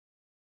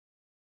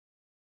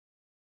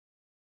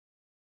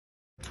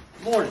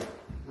Morning.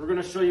 We're going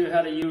to show you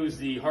how to use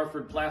the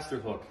Hartford plaster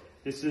hook.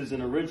 This is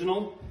an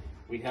original.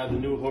 We have the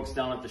new hooks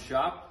down at the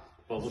shop,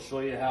 but we'll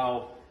show you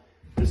how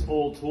this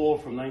old tool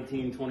from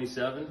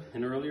 1927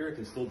 and earlier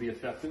can still be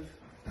effective.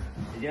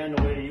 Again,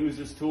 the way to use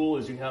this tool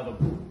is you have a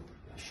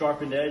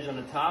sharpened edge on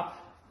the top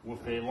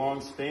with a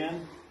long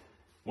span.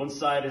 One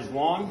side is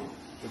long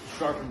with a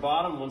sharpened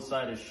bottom, one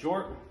side is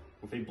short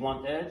with a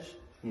blunt edge.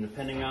 And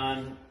depending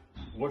on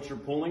what you're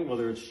pulling,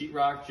 whether it's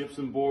sheetrock,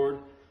 gypsum board,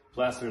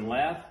 plaster and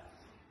lathe,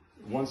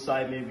 one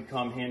side may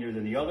become handier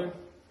than the other,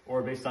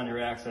 or based on your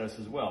access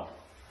as well.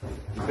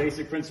 The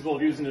basic principle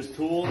of using this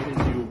tool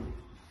is you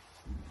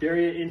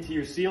bury it into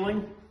your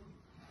ceiling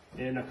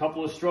in a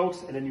couple of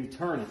strokes and then you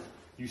turn it.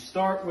 You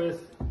start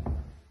with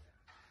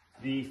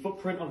the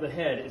footprint of the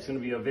head. It's going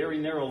to be a very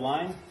narrow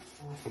line.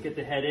 You get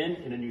the head in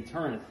and then you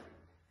turn it.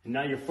 And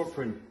now your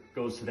footprint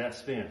goes to that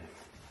span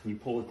and you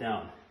pull it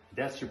down.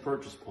 That's your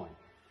purchase point.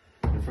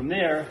 And from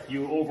there,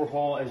 you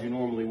overhaul as you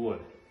normally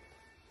would.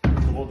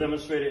 So we'll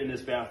demonstrate it in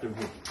this bathroom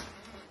here.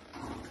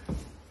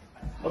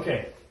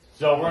 Okay,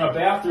 so we're in a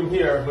bathroom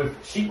here with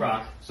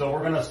sheetrock. So we're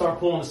going to start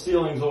pulling the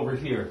ceilings over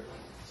here.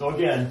 So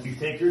again, you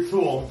take your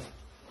tool,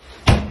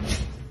 you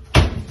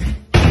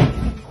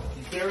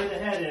bury the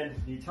head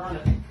in, you turn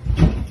it.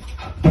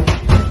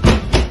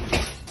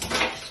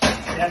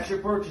 That's your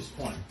purchase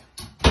point.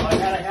 If I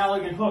had a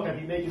Halligan hook, I'd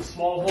be making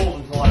small holes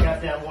until I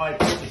got that wide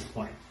purchase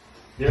point.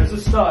 There's a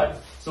stud,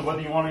 so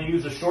whether you want to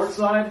use the short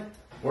side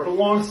or the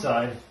long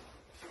side,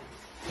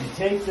 you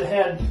take the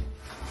head,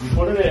 you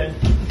put it in,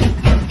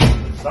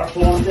 start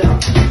pulling it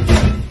down.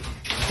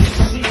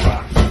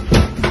 Sheetrock.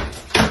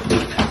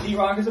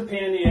 Sheetrock is a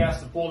pain in the ass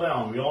to pull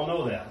down, we all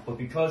know that. But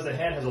because the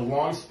head has a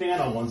long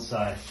span on one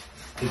side,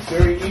 it's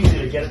very easy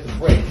to get it to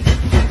break.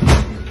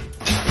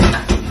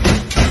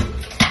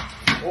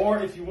 Or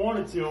if you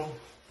wanted to,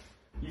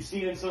 you've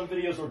seen in some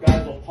videos where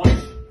guys will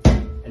punch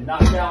and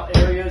knock out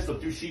areas, they'll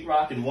do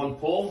sheetrock in one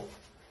pull.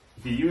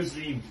 If you use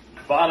the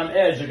bottom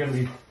edge, you're going to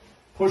be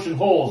pushing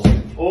holes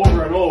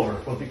over and over.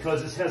 But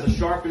because this has a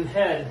sharpened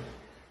head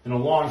and a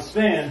long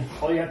span,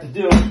 all you have to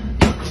do is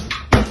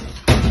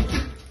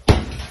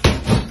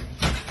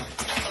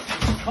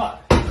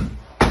cut.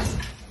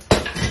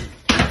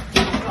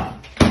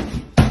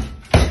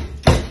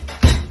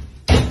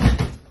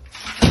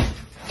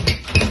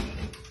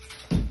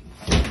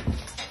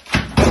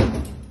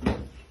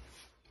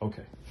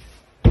 Okay.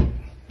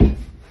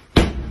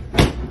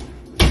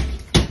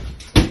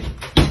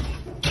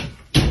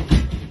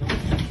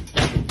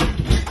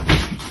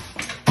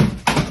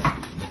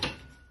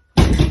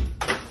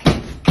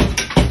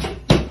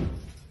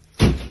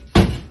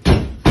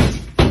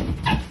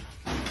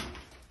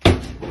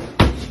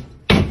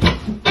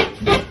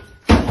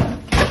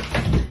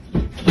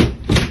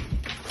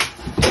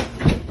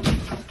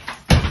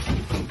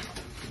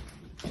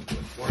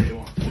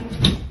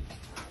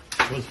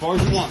 As far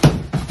as you want.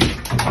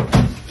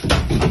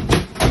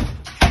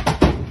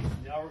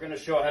 Now we're going to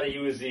show how to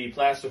use the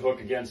plaster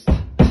hook against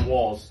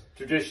walls.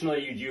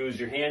 Traditionally, you'd use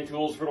your hand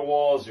tools for the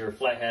walls, your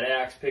flathead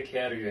axe, pick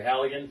head, or your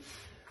Halligan.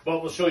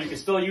 But we'll show you can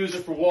still use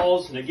it for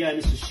walls. And again,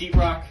 this is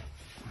sheetrock.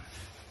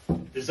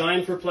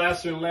 Designed for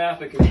plaster and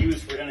lathe, it can be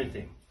used for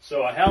anything.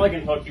 So a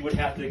Halligan hook, you would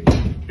have to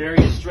bury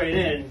it straight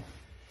in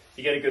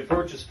to get a good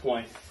purchase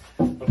point.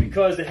 But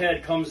because the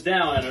head comes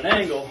down at an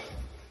angle,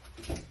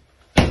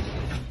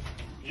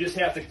 you just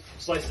have to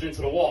slice it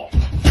into the wall.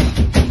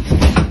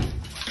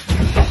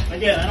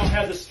 Again, I don't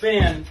have the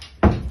span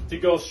to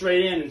go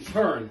straight in and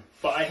turn,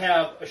 but I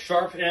have a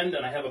sharp end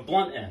and I have a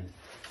blunt end.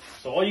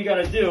 So all you got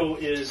to do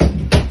is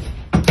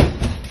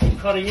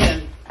cutting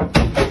in.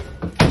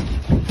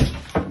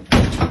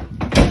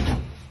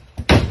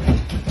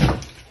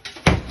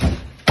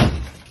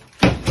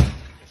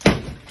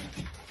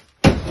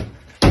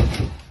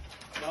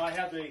 Now I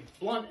have the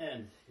blunt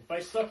end. If I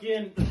stuck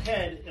in the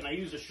head and I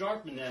use a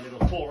sharpened end, it'll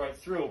pull right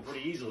through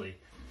pretty easily.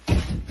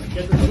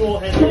 Get the tool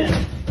head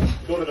in,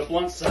 go to the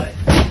blunt side.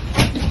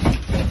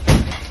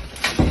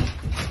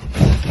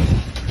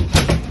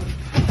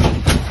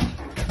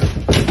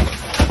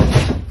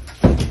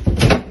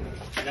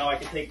 Now I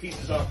can take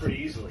pieces off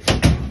pretty easily.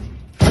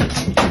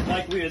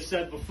 Like we had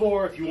said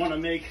before, if you want to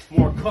make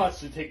more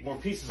cuts and take more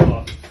pieces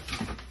off,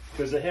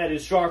 because the head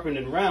is sharpened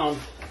and round,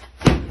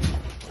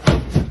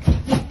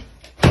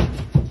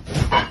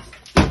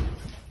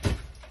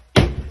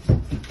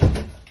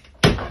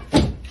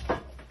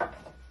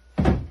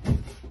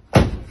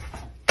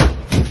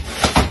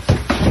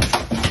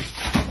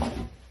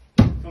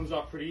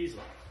 off pretty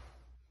easily.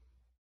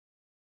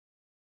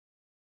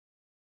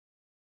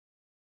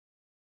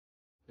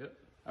 Yep.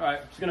 All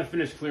right, just gonna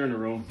finish clearing the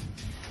room.